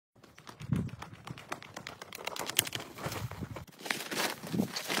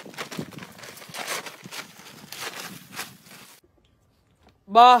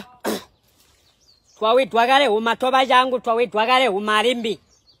Bo twawitwagale umatoba jangu twawitwagale umarimbi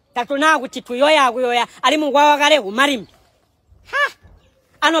tatuna kuti tuyoya ali mugwawagale umarimbi ha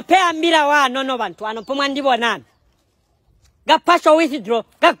anopea mbira wa nono bantu anopomwa ndibonana ga partial withdraw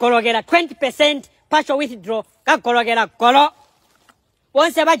ga gologera 20% partial withdraw ga gologera golo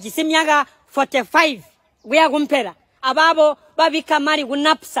wonse bajisimyaga 45 guya gumpera ababo babika mari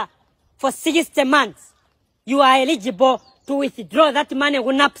gunapsa for 60 months you are eligible to withdraw that money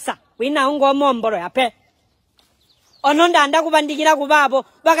gunapsa wina ungo momboro yape ononda anda kubandigira kubabo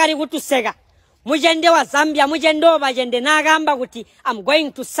bakari kutusega mujende wa Zambia mujendo bajende nagamba kuti I'm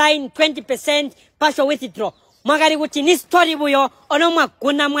going to sign 20% partial withdraw magari kuti ni story buyo onomwa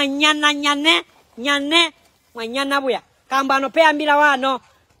kuna mwanyana nyane mwanyana buya kamba anopea mbira wano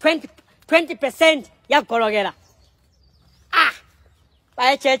 20% ya gologera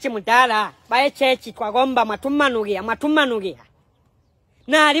bae chechi mudala bae chechi twagomba matumanugia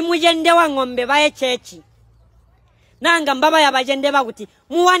na ali mujende wa ngombe bae chechi nanga mbaba ya bajende bakuti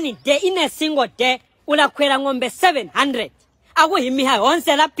muwani day in a single day ulakwera ngombe 700 agu himiha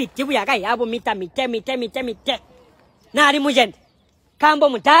onse la pitibu yaka yabo mite na ali mujende kambo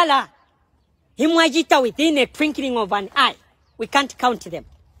mudala himwajita within a twinkling of an eye we can't count them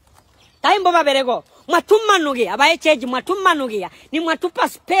taimbo baberego matumanugia abaye cheji matumanugia ni mwatupa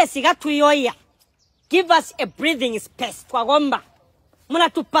space gatuyoya give us a breathing space twagomba muna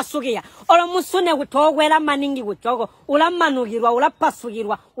tupasugia olo musune gutogwera maningi gutogo ulamanugirwa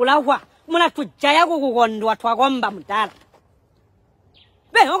ulapasugirwa ulahwa muna tujaya kugondwa twagomba mudala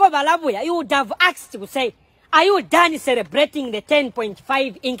be ngo balabuya you would have asked to say are you done celebrating the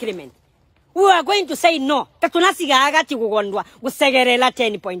 10.5 increment we are going to say no tatunasiga agati kugondwa gusegerela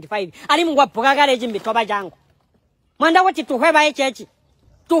 10.5 ali mungwa bugagale jimbi toba jangu mwanda wati tuhweba echechi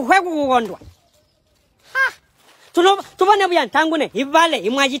tuhwe kugondwa ha tubone buya ntangune ibale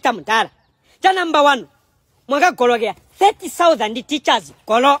imwajita mudala ja number 1 mwaga gologea 30,000 teachers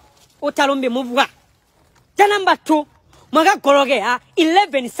golo utalumbi mubwa ja number 2 mwaga gologea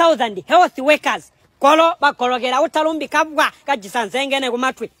 11,000 health workers golo bagologera utalumbi kabwa kajisanzengene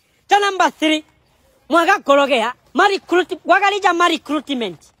kumatwi ja number 3 mwaga gologea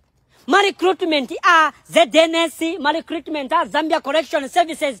recruitment ZNS recruitment Zambia Correction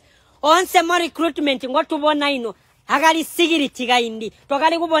Services onse recruitment ngotubona ino hagali security gaindi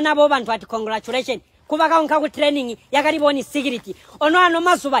tokali kubona bo bantu ati congratulations kubaka onka ku training yakali boni security ono ano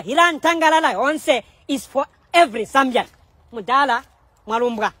mazuba hila ntangalala onse is for every Zambian mudala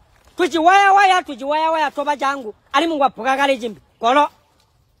mwalumbwa tujiwaya toba jangu ali mungwa bugagale jimbi golo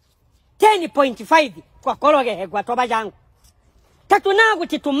 10.5 kwa kologe kwa toba jangu tatuna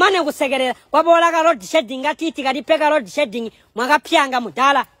kuti tumane kusegerera wabola ga road shedding atiti ga dipega road shedding mwagapyanga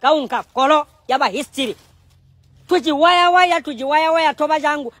mudala kaunka kolo yaba history tujiwaya toba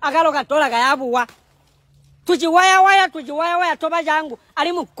jangu agalo katola ga yabuwa tujiwaya toba jangu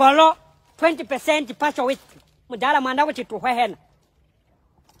ali mukolo 20% partial with mudala mwanda kuti tuhwehena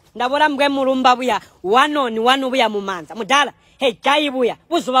ndabora mbwe mulumba buya wano buya mumanza mudala hey jaibuya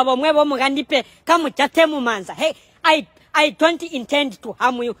buzuba bomwe bo mugandipe kamutate mumanza hey I don't intend to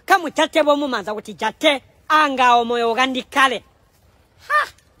harm you kamutate bo mumanza kuti jate anga omoyo gandikale ha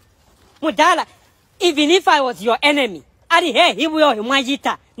mudala even if I was your enemy ali hey hibuyo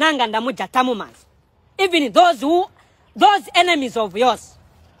himwajita nanga ndamujata mumanza even those enemies of yours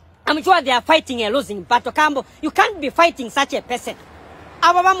I'm sure they are fighting a losing battle kambo you can't be fighting such a person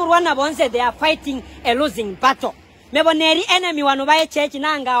ababa murwana bonse they are fighting a losing battle meboneri enemy wanu bae church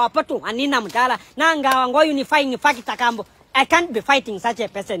nanga wapotu anina mudala nanga wango unifying factor kambo I can't be fighting such a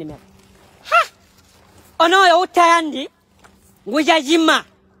person me ha ono yo utayandi ngujajima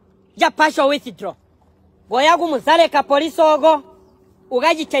ja partial withdraw goyagu muzale ka police ogo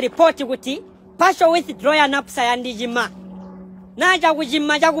ugaji report kuti partial withdraw ya napsa yandijima naja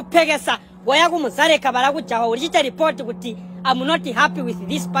kujima ja kupegesa goyagu muzale ka barakujaho urite report kuti I'm not happy with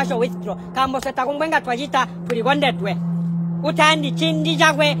this partial withdraw kambo setakungwenga twajita tuligondetwe utandi chindi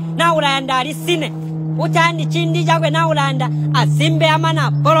jagwe na ulanda alisine utandi chindi jagwe na ulanda azimbe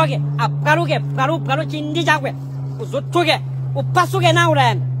amana boroge apkaruge paru chindi jagwe uzutuge upasuge na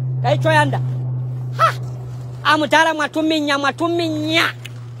ulanda kaicho yanda ha amutala mwatuminya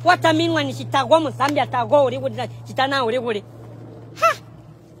wataminwa ni chitagwa musambia tago uri kudira chitana uri kuri ha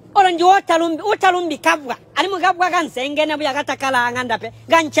oronji utalumbi kabwa ali mugabwa kansengene buya katakala nganda pe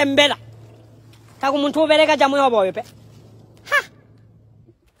ganchembela takumuntu ubereka jamuyo boyo pe ha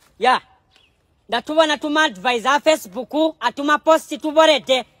ya ndatubona tuma advisor Facebook atuma post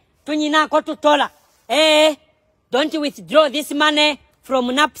tuborete tunyina ko tutola don't withdraw this money from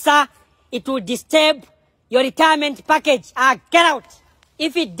NAPSA, it will disturb your retirement package. Get out.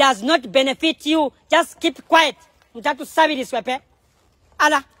 If it does not benefit you, just keep quiet. Mutatu sabiri swepe.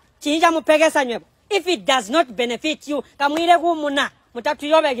 Ala, chinja mupegesa nywebo. If it does not benefit you, kamwile kumuna. Mutatu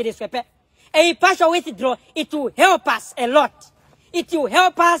yobe giri swepe. A partial withdrawal, it will help us a lot. It will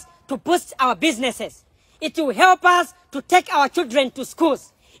help us to boost our businesses. It will help us to take our children to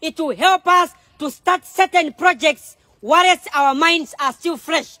schools. It will help us to start certain projects whilst our minds are still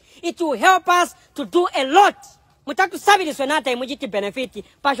fresh. It will help us to do a lot. Mutatu sabiri swenata imujiti benefiti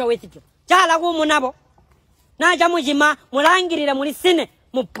partial withdrawal. Chala kumunabo. Na jamujima mulangirira mulisine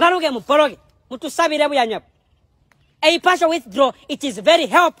muparuge muporoge. Mutu sabiri ebu yanyabu. A partial withdrawal, it is very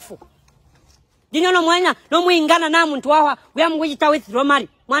helpful. Dinyono mwanya no muingana na muntu wawa gwa mugujita withdraw mali.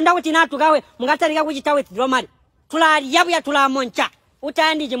 Mwanda kuti natugawe mungatalika kujita withdraw mali. Tulali yabu ya tulamoncha.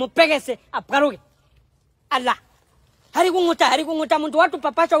 Utaandije mupegese aparuge. Allah. Hari kunguta muntu watu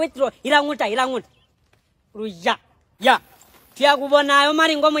papasha withdraw ilanguta. Ruja. Ya. Tia kubona ayo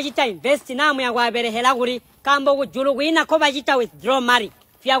mali ngomo jita invest namu ya kwabere hela kuri kambo kujulu kuina koba jita withdraw mali.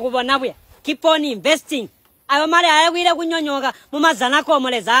 Tia kubona buya. Keep on investing. Ayo mali ayakwira kunyonyoka mumazana ko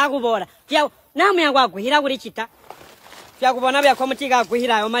moleza akubora. Tia namu ya kwakuhira kuri chita. Tia kubona bya komutika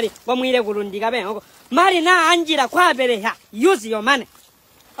kuhira ayo mali bomwire kurundika bengo. Mali na anjira kwabere ha. Use your money.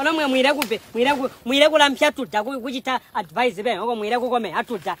 Ona mwire kulampya tuta kujita advice be oko mwire kukome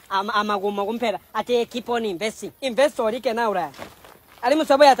atuta amagumo kumpera ate keep on investing. Invest orike na ura. Ali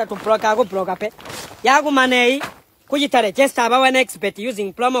musabo ya tatu bloka pe. Yaku manei kujita register abawa expert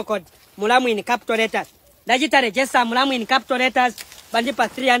using promo code Mulamu in capital letters. Dajita register Mulamu in capital letters bandipa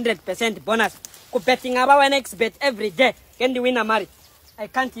 300% bonus. Ku betting abawa expert every day. Kendi win a marry. I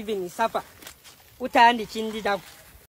can't even suffer. Uta andi chindi daku.